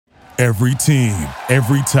Every team,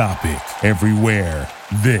 every topic, everywhere.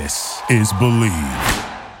 This is Believe.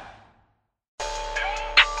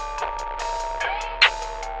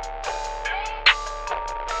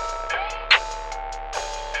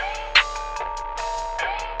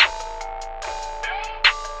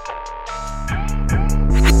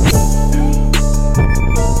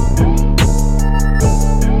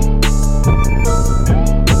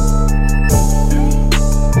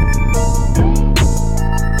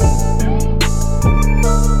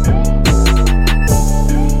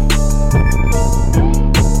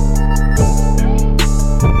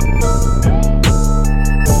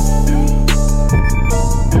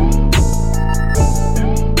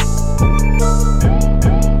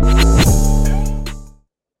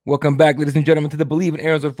 Welcome back, ladies and gentlemen, to the Believe in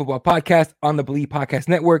Arizona Football Podcast on the Believe Podcast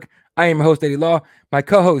Network. I am your host, Eddie Law. My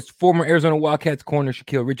co-host, former Arizona Wildcats corner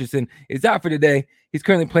Shaquille Richardson, is out for today. He's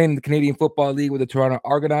currently playing in the Canadian Football League with the Toronto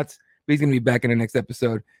Argonauts, but he's going to be back in the next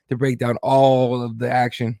episode to break down all of the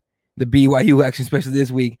action, the BYU action, especially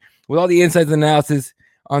this week, with all the insights and analysis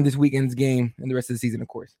on this weekend's game and the rest of the season, of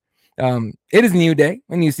course. It is a new day,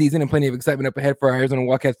 a new season, and plenty of excitement up ahead for our Arizona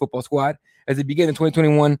Wildcats football squad as they begin the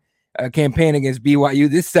 2021 campaign against BYU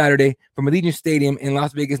this Saturday from Allegiant Stadium in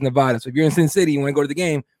Las Vegas, Nevada. So if you're in Sin City, you want to go to the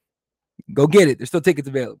game, go get it. There's still tickets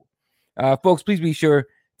available. Folks, please be sure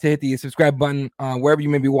to hit the subscribe button wherever you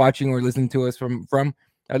may be watching or listening to us from.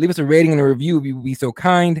 Leave us a rating and a review if you would be so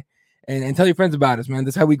kind, and tell your friends about us, man.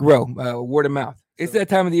 That's how we grow, word of mouth. It's that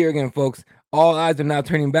time of the year again, folks. All eyes are now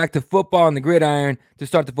turning back to football and the gridiron to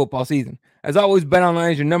start the football season. As always,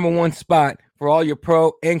 BetOnline is your number one spot for all your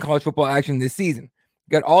pro and college football action this season.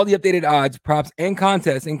 Got all the updated odds, props, and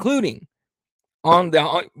contests, including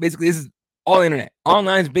basically this is all internet.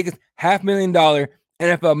 Online's biggest $500,000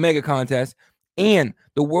 NFL mega contest and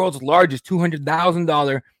the world's largest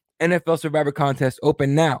 $200,000 NFL Survivor contest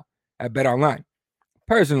open now at BetOnline.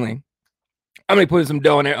 Personally, I'm going to put some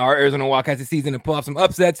dough in our Arizona Wildcats this season and pull off some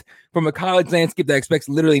upsets from a college landscape that expects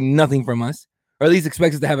literally nothing from us, or at least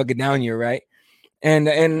expects us to have a good down year, right? And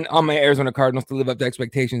on my Arizona Cardinals to live up to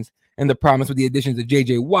expectations and the promise with the additions of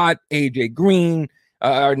J.J. Watt, A.J. Green,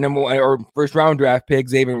 our first round draft pick,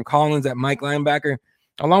 Xavier Collins at Mike linebacker,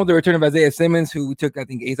 along with the return of Isaiah Simmons, who we took, I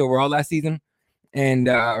think, 8th overall last season, and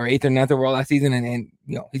or 8th or 9th overall last season. And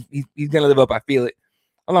you know, he's going to live up. I feel it.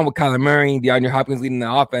 Along with Kyler Murray, DeAndre Hopkins leading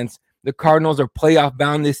the offense. The Cardinals are playoff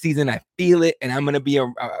bound this season. I feel it, and I'm going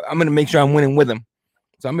to make sure I'm winning with them.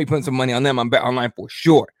 So I'm going to be putting some money on them on BetOnline for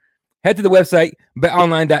sure. Head to the website,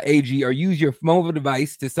 betonline.ag, or use your mobile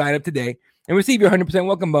device to sign up today and receive your 100%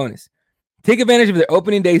 welcome bonus. Take advantage of their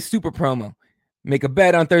opening day super promo. Make a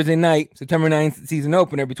bet on Thursday night, September 9th season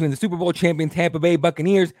opener between the Super Bowl champion Tampa Bay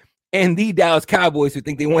Buccaneers and the Dallas Cowboys, who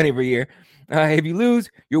think they win every year. If you lose,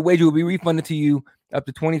 your wager will be refunded to you up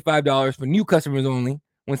to $25 for new customers only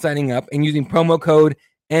when signing up and using promo code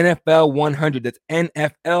NFL100. That's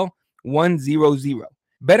NFL100.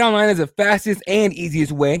 BetOnline is the fastest and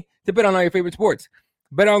easiest way to bet on all your favorite sports.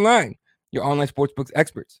 BetOnline, your online sportsbooks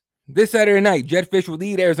experts. This Saturday night, Jedd Fisch will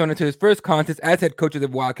lead Arizona to his first contest as head coach of the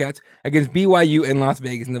Wildcats against BYU in Las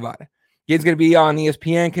Vegas, Nevada. Game's going to be on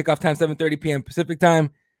ESPN, kickoff time 7:30 p.m. Pacific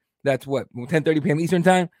time. That's 10:30 p.m. Eastern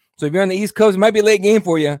time. So if you're on the East Coast, it might be a late game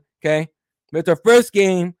for you, okay? But it's our first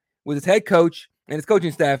game with his head coach and his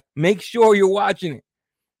coaching staff. Make sure you're watching it,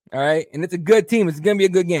 all right? And it's a good team. It's going to be a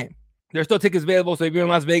good game. There's still tickets available, so if you're in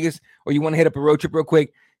Las Vegas or you want to hit up a road trip real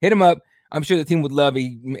quick, hit him up. I'm sure the team would love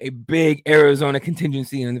a big Arizona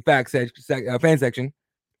contingency in the fan section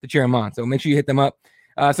to cheer him on. So make sure you hit them up.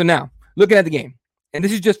 So now, looking at the game, and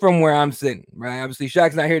this is just from where I'm sitting, right? Obviously,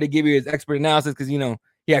 Shaq's not here to give you his expert analysis because,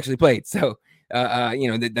 he actually played. So,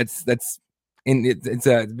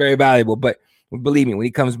 it's very valuable. But believe me, when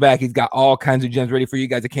he comes back, he's got all kinds of gems ready for you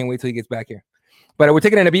guys. I can't wait till he gets back here. But we're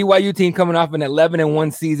taking in a BYU team coming off an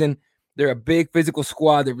 11-1 season. They're a big physical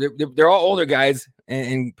squad. They're all older guys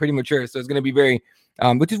and pretty mature. So it's going to be very,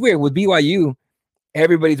 which is weird. With BYU,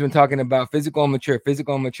 everybody's been talking about physical and mature.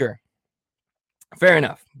 Fair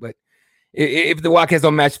enough. But if the Wildcats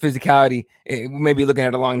don't match physicality, we may be looking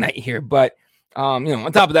at a long night here. But, on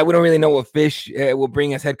top of that, we don't really know what Fisch will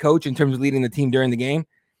bring as head coach in terms of leading the team during the game.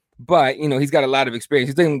 But, he's got a lot of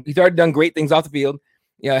experience. He's already done great things off the field.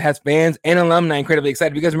 Has fans and alumni incredibly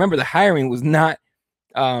excited because remember, the hiring was not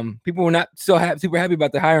people were not super happy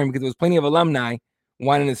about the hiring because there was plenty of alumni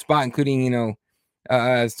wanting the spot, including,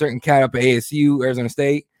 a certain cat up at ASU, Arizona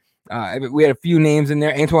State. We had a few names in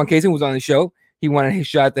there. Antoine Kaysen was on the show. He wanted his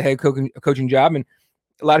shot at the head coaching job, and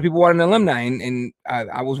a lot of people wanted an alumni, and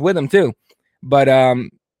I was with him too. But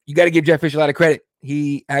you got to give Jedd Fisch a lot of credit.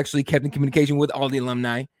 He actually kept in communication with all the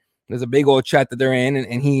alumni There's a big old chat that they're in,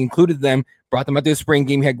 and he included them, brought them out to the spring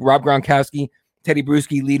game. He had Rob Gronkowski, Teddy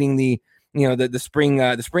Bruschi leading the spring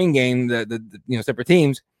game, the separate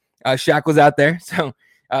teams. Shaq was out there, so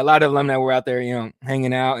a lot of alumni were out there,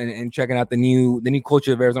 hanging out and checking out the new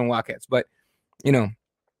culture of Arizona Wildcats. But I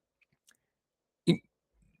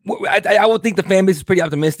would think the fan base is pretty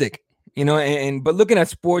optimistic, but looking at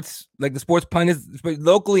sports, like the sports pundits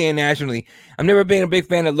locally and nationally, I've never been a big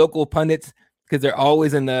fan of local pundits because they're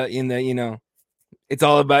always in the it's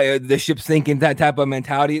all about the ship sinking, that type of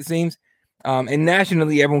mentality, it seems. And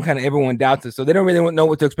nationally, everyone doubts it, so they don't really know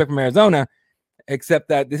what to expect from Arizona, except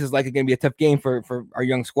that this is likely going to be a tough game for our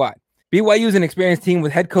young squad. BYU is an experienced team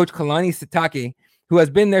with head coach Kalani Sitake, who has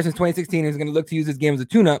been there since 2016 and is going to look to use this game as a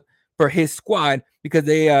tune-up for his squad because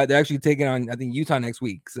they're actually taking on, I think, Utah next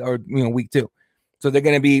week or week 2. So they're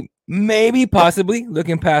going to be possibly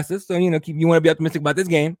looking past this. So you want to be optimistic about this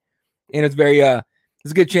game, and it's there's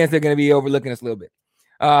a good chance they're going to be overlooking us a little bit.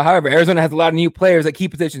 However, Arizona has a lot of new players at key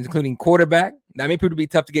positions, including quarterback. That may prove to be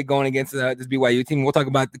tough to get going against this BYU team. We'll talk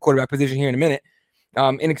about the quarterback position here in a minute.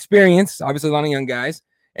 Inexperience, obviously a lot of young guys,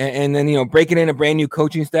 and then breaking in a brand new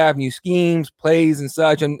coaching staff, new schemes, plays, and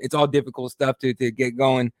such, and it's all difficult stuff to get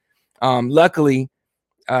going. Luckily,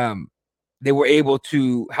 they were able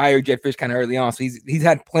to hire Jedd Fisch kind of early on, so he's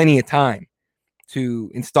had plenty of time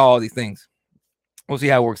to install these things. We'll see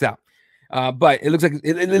how it works out. But it looks like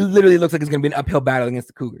it literally looks like it's going to be an uphill battle against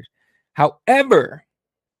the Cougars. However,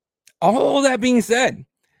 all that being said,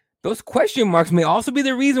 those question marks may also be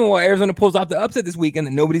the reason why Arizona pulls off the upset this weekend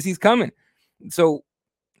that nobody sees coming. So,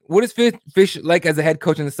 what is Fisch like as a head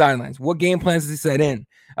coach on the sidelines? What game plans does he set in?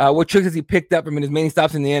 What tricks has he picked up from his many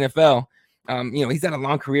stops in the NFL? He's had a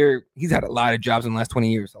long career. He's had a lot of jobs in the last 20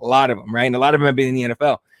 years, a lot of them, right? And a lot of them have been in the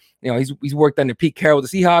NFL. He's worked under Pete Carroll with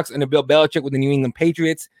the Seahawks, under Bill Belichick with the New England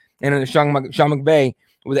Patriots, and under Sean McVay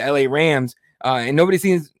with the LA Rams. And nobody's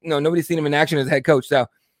seen him in action as a head coach. So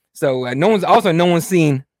no one's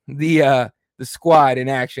seen the squad in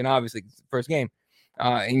action. Obviously, it's the first game,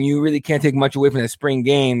 and you really can't take much away from that spring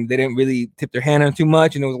game. They didn't really tip their hand on too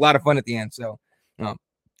much, and it was a lot of fun at the end. So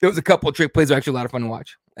there was a couple of trick plays that were actually a lot of fun to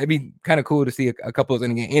watch. It'd be kind of cool to see a couple of those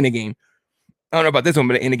in a game. I don't know about this one,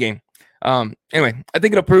 but in a game. Anyway, I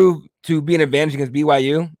think it'll prove to be an advantage against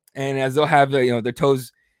BYU, and as they'll have their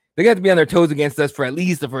toes. They got to be on their toes against us for at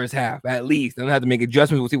least the first half. At least they'll have to make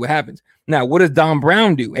adjustments. We'll see what happens. Now, what does Don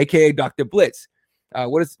Brown do, aka Dr. Blitz?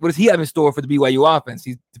 What does he have in store for the BYU offense?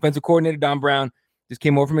 He's defensive coordinator. Don Brown just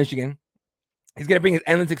came over from Michigan. He's going to bring his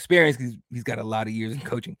endless experience because he's got a lot of years in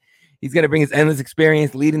coaching. He's going to bring his endless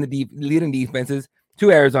experience leading defenses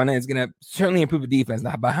to Arizona. It's going to certainly improve the defense.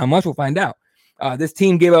 Now, by how much, we'll find out. This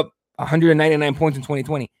team gave up 199 points in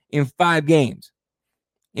 2020 in 5 games.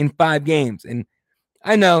 And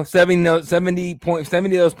I know 70 of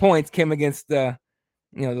those points came against those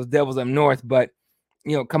Devils up north, but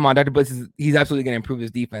come on, Dr. Blitz he's absolutely going to improve his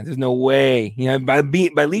defense. There's no way, by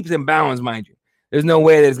leaps and bounds, mind you. There's no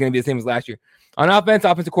way that it's going to be the same as last year. On offense,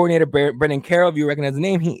 offensive coordinator Brendan Carroll, if you recognize the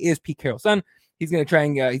name, he is Pete Carroll's son. He's going to try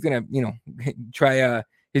try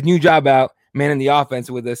his new job out, manning the offense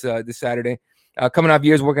with us this Saturday. Coming off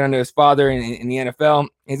years working under his father in the NFL,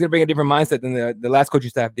 he's going to bring a different mindset than the last coaching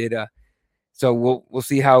staff did. So we'll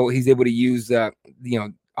see how he's able to use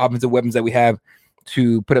offensive weapons that we have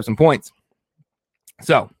to put up some points.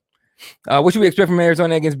 So what should we expect from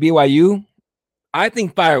Arizona against BYU? I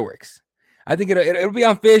think fireworks. I think it'll be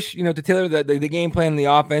on Fisch, to tailor the game plan and the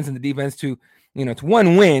offense and the defense to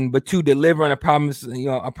one, win, but to deliver on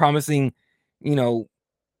a promising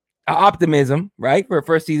optimism, right, for a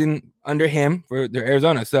first season under him for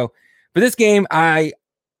Arizona. So for this game, this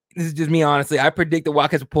is just me, honestly. I predict the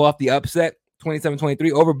Wildcats will pull off the upset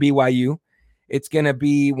 27-23 over BYU. It's going to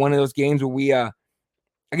be one of those games where we,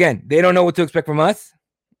 again, they don't know what to expect from us.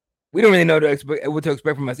 We don't really know what to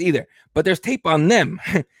expect from us either. But there's tape on them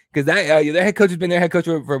because their head coach has been their head coach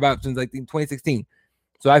for about since 2016.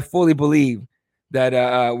 So I fully believe that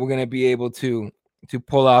we're going to be able to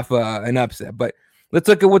pull off an upset. But let's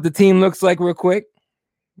look at what the team looks like real quick.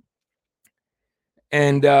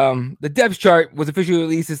 And the depth chart was officially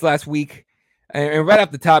released this last week. And right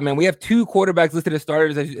off the top, man, we have 2 quarterbacks listed as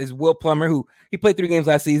starters as Will Plummer, who he played 3 games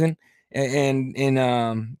last season. And then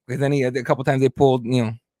a couple times they pulled,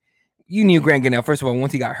 you knew Grant Gunnell. First of all,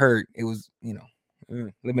 once he got hurt, it was,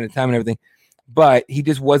 limited time and everything. But he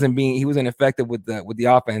just wasn't effective with the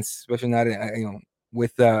offense, especially not,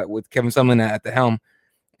 with Kevin Sumlin at the helm,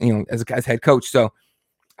 as head coach. So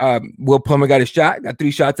Will Plummer got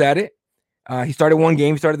 3 shots at it. He started one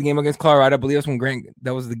game. He started the game against Colorado. I believe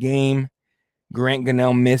that was the game Grant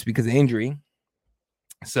Gunnell missed because of injury.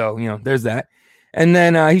 So, there's that. And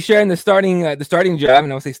then he's sharing the starting job,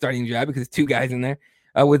 and I'll say starting job because it's two guys in there,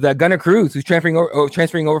 with Gunnar Cruz, who's transferring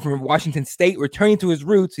over from Washington State, returning to his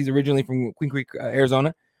roots. He's originally from Queen Creek,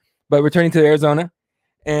 Arizona, but returning to Arizona.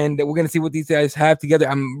 And we're going to see what these guys have together.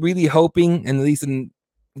 I'm really hoping, and at least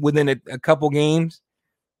within a couple games,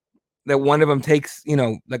 that one of them takes,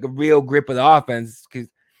 like a real grip of the offense. Because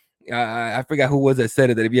I forgot who was that said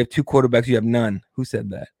it, that if you have two quarterbacks, you have none. Who said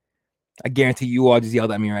that? I guarantee you all just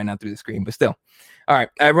yelled at me right now through the screen, but still. All right.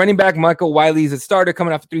 Running back Michael Wiley's a starter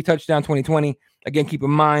coming off a 3 touchdown 2020. Again, keep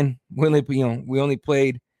in mind, we only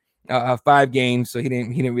played 5 games, so he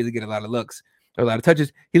didn't really get a lot of looks or a lot of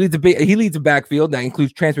touches. He leads a backfield that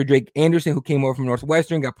includes transfer Drake Anderson, who came over from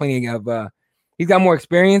Northwestern, got plenty of he's got more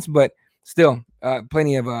experience, but still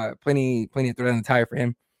plenty of thread on the tire for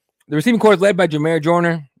him. The receiving corps is led by Jamari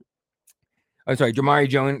Joyner,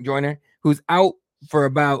 who's out for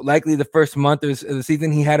about likely the first month of the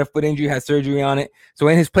season. He had a foot injury, had surgery on it. So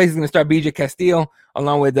in his place is going to start BJ Castile,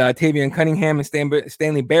 along with Tavion Cunningham and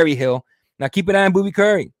Stanley Berryhill. Now keep an eye on Booby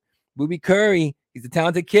Curry. Booby Curry, he's a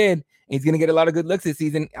talented kid, and he's going to get a lot of good looks this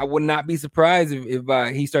season. I would not be surprised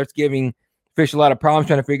if he starts giving Fish a lot of problems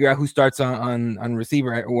trying to figure out who starts on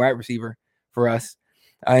receiver or wide receiver for us.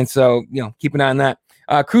 And so, keep an eye on that.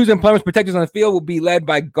 Cruz and Plummer's protectors on the field will be led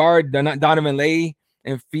by guard Donovan Leahy,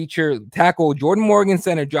 and feature tackle Jordan Morgan,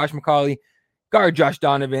 center Josh McCauley, guard Josh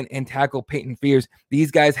Donovan, and tackle Peyton Fears. These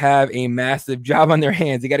guys have a massive job on their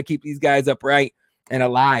hands. They got to keep these guys upright and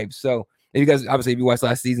alive. So if you watched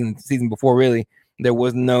last season before, really, there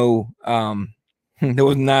was there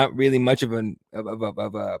was not really much of a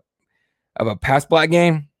pass block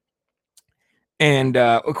game. And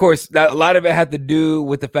of course, a lot of it had to do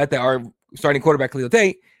with the fact that our starting quarterback Khalil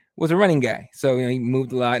Tate was a running guy. So he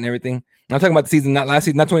moved a lot and everything. I'm talking about the season, not last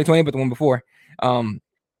season, not 2020, but the one before.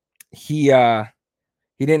 He didn't.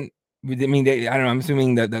 I don't know. I'm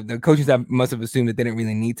assuming that the coaching staff must have assumed that they didn't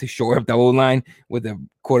really need to shore up the old line with a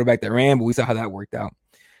quarterback that ran, but we saw how that worked out.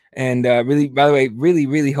 And really, by the way,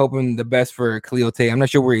 really hoping the best for Khalil Tate. I'm not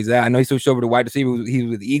sure where he's at. I know he switched over to wide receiver. He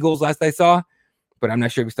was with the Eagles last I saw, but I'm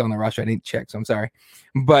not sure if he's still on the roster. I didn't check, so I'm sorry.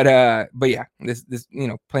 But yeah, this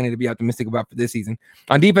plenty to be optimistic about for this season.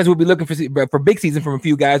 On defense, we'll be looking for big season from a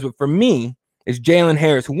few guys, but for me, it's Jalen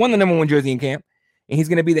Harris, who won the number 1 jersey in camp, and he's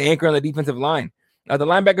going to be the anchor on the defensive line. The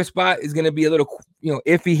linebacker spot is going to be a little,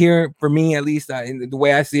 iffy here for me, at least in the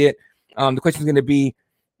way I see it. The question is going to be,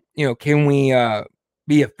 can we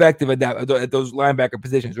be effective at those linebacker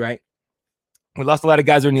positions, right? We lost a lot of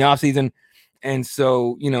guys during the offseason, and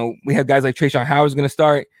so, we have guys like Trayshawn Howard's going to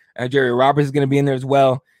start. Jerry Roberts is going to be in there as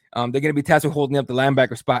well. They're going to be tasked with holding up the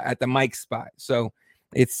linebacker spot at the Mike spot. So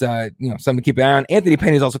it's, something to keep an eye on. Anthony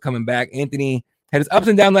Payne is also coming back. Anthony had his ups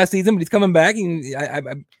and downs last season, but he's coming back.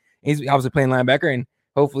 He's obviously playing linebacker, and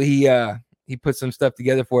hopefully he puts some stuff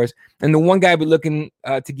together for us. And the one guy we're looking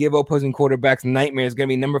to give opposing quarterbacks nightmare is going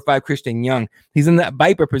to be number 5, Christian Young. He's in that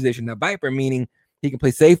Viper position. The Viper meaning he can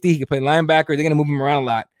play safety, he can play linebacker. They're going to move him around a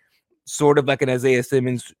lot, sort of like an Isaiah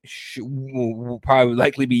Simmons will probably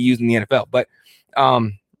likely be used in the NFL. But,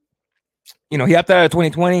 he opted out of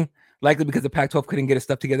 2020, likely because the Pac-12 couldn't get his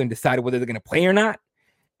stuff together and decided whether they're going to play or not.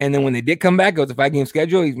 And then when they did come back, it was a 5-game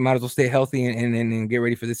schedule. He might as well stay healthy and get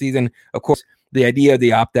ready for the season. Of course, the idea of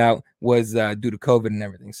the opt-out was due to COVID and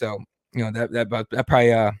everything. So, that probably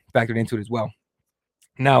factored into it as well.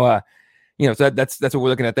 Now, so that's what we're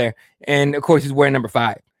looking at there. And, of course, he's wearing number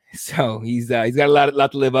 5. So he's got a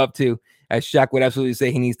lot to live up to. As Shaq would absolutely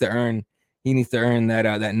say, he needs to earn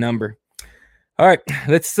that number. All right,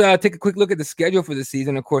 let's take a quick look at the schedule for the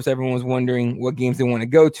season. Of course, everyone was wondering what games they want to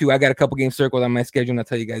go to. I got a couple games circled on my schedule, and I'll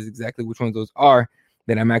tell you guys exactly which ones those are.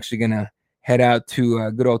 Then I'm actually going to head out to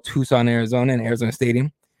good old Tucson, Arizona, and Arizona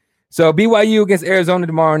Stadium. So BYU against Arizona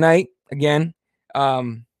tomorrow night. Again,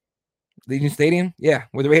 Legion Stadium,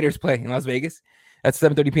 where the Raiders play in Las Vegas. That's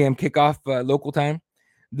 7:30 p.m. kickoff local time.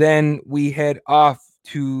 Then we head off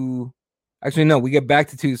to – actually, no, we get back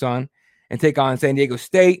to Tucson and take on San Diego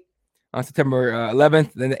State on September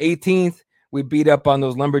 11th. Then the 18th, we beat up on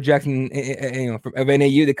those Lumberjacks of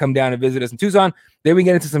NAU that come down and visit us in Tucson. Then we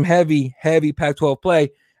get into some heavy Pac-12 play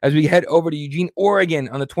as we head over to Eugene, Oregon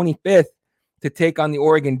on the 25th to take on the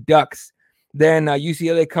Oregon Ducks. Then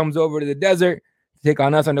UCLA comes over to the desert to take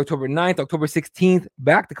on us on October 9th. October 16th,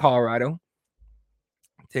 back to Colorado,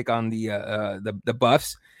 take on the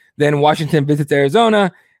Buffs. Then Washington visits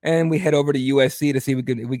Arizona, and we head over to USC to see if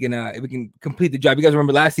we can complete the job. You guys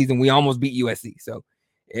remember last season we almost beat USC, so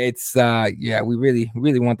it's we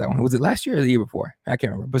really want that one. Was it last year or the year before? I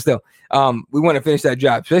can't remember, but still, we want to finish that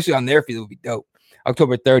job, especially on their field. It would be dope.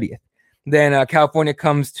 October 30th. Then California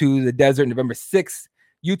comes to the desert November 6th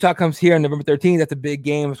Utah comes here on November 13th. That's a big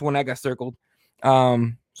game. It's one I got circled.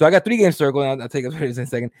 So I got 3 games circled. And I'll take it in a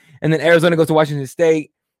second. And then Arizona goes to Washington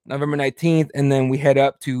State November 19th. And then we head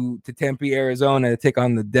up to Tempe, Arizona to take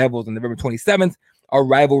on the Devils on November 27th, our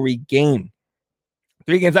rivalry game.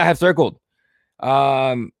 3 games I have circled.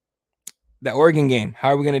 The Oregon game. How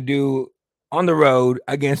are we going to do on the road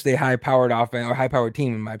against a high-powered offense or high-powered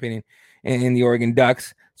team, in my opinion, in the Oregon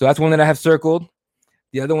Ducks? So that's one that I have circled.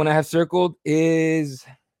 The other one I have circled is,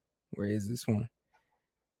 where is this one?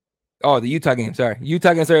 Oh, the Utah game. Sorry. Utah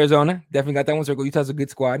against Arizona. Definitely got that one circled. Utah's a good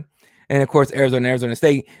squad. And, of course, Arizona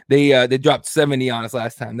State. They dropped 70 on us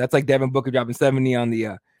last time. That's like Devin Booker dropping 70 on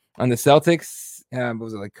the Celtics. What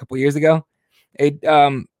was it, like a couple years ago? It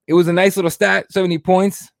was a nice little stat, 70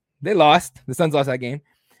 points. They lost. The Suns lost that game.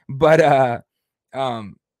 But,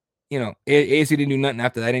 ASU didn't do nothing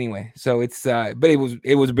after that anyway. So but it was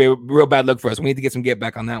a real bad look for us. We need to get some get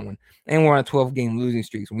back on that one. And we're on a 12-game losing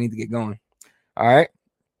streak, so we need to get going. All right.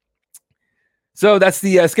 So that's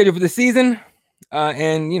the schedule for the season.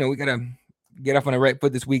 And we got to get off on the right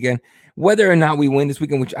foot this weekend. Whether or not we win this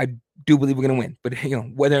weekend, which I do believe we're going to win, but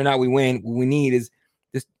whether or not we win, what we need is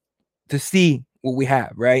just to see what we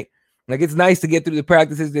have, right? Like, it's nice to get through the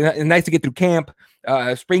practices. It's nice to get through camp,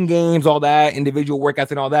 spring games, all that, individual workouts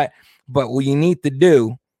and all that. But what you need to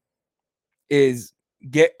do is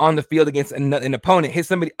get on the field against an opponent, hit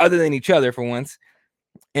somebody other than each other for once,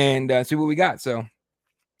 and see what we got. So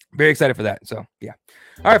very excited for that. So, yeah.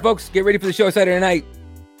 All right, folks, get ready for the show Saturday night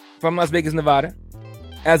from Las Vegas, Nevada,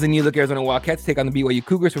 as the New Look Arizona Wildcats take on the BYU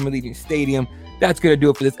Cougars from Allegiant Stadium. That's going to do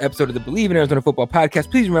it for this episode of the Believe in Arizona Football Podcast.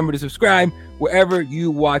 Please remember to subscribe wherever you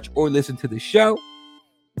watch or listen to the show.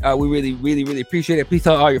 We really, really, really appreciate it. Please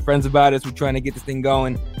tell all your friends about us. We're trying to get this thing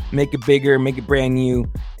going, make it bigger, make it brand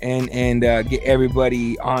new, and get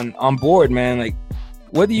everybody on board, man. Like,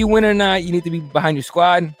 whether you win or not, you need to be behind your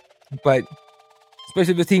squad. But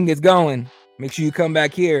especially if the team gets going, make sure you come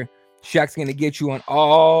back here. Shaq's going to get you on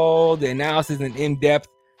all the analysis and in-depth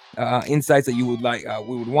insights that you would like,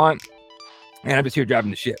 we would want. And I'm just here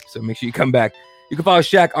driving the ship, so make sure you come back. You can follow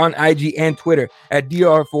Shaq on IG and Twitter at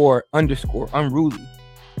DR4_unruly.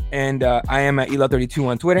 And I am at Ela32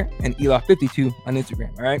 on Twitter and Ela52 on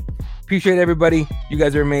Instagram. All right. Appreciate everybody. You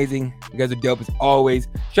guys are amazing. You guys are dope as always.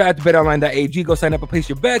 Shout out to betonline.ag. Go sign up and place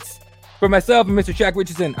your bets. For myself and Mr. Shaq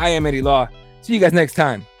Richardson, I am Eddie Law. See you guys next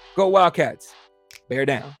time. Go Wildcats. Bear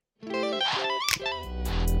down.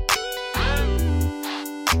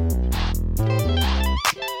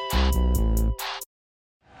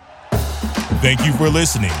 Thank you for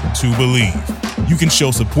listening to Believe. You can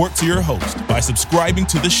show support to your host by subscribing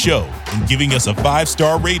to the show and giving us a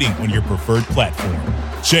 5-star rating on your preferred platform.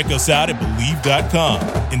 Check us out at Believe.com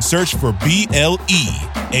and search for BLEAV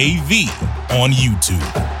on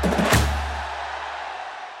YouTube.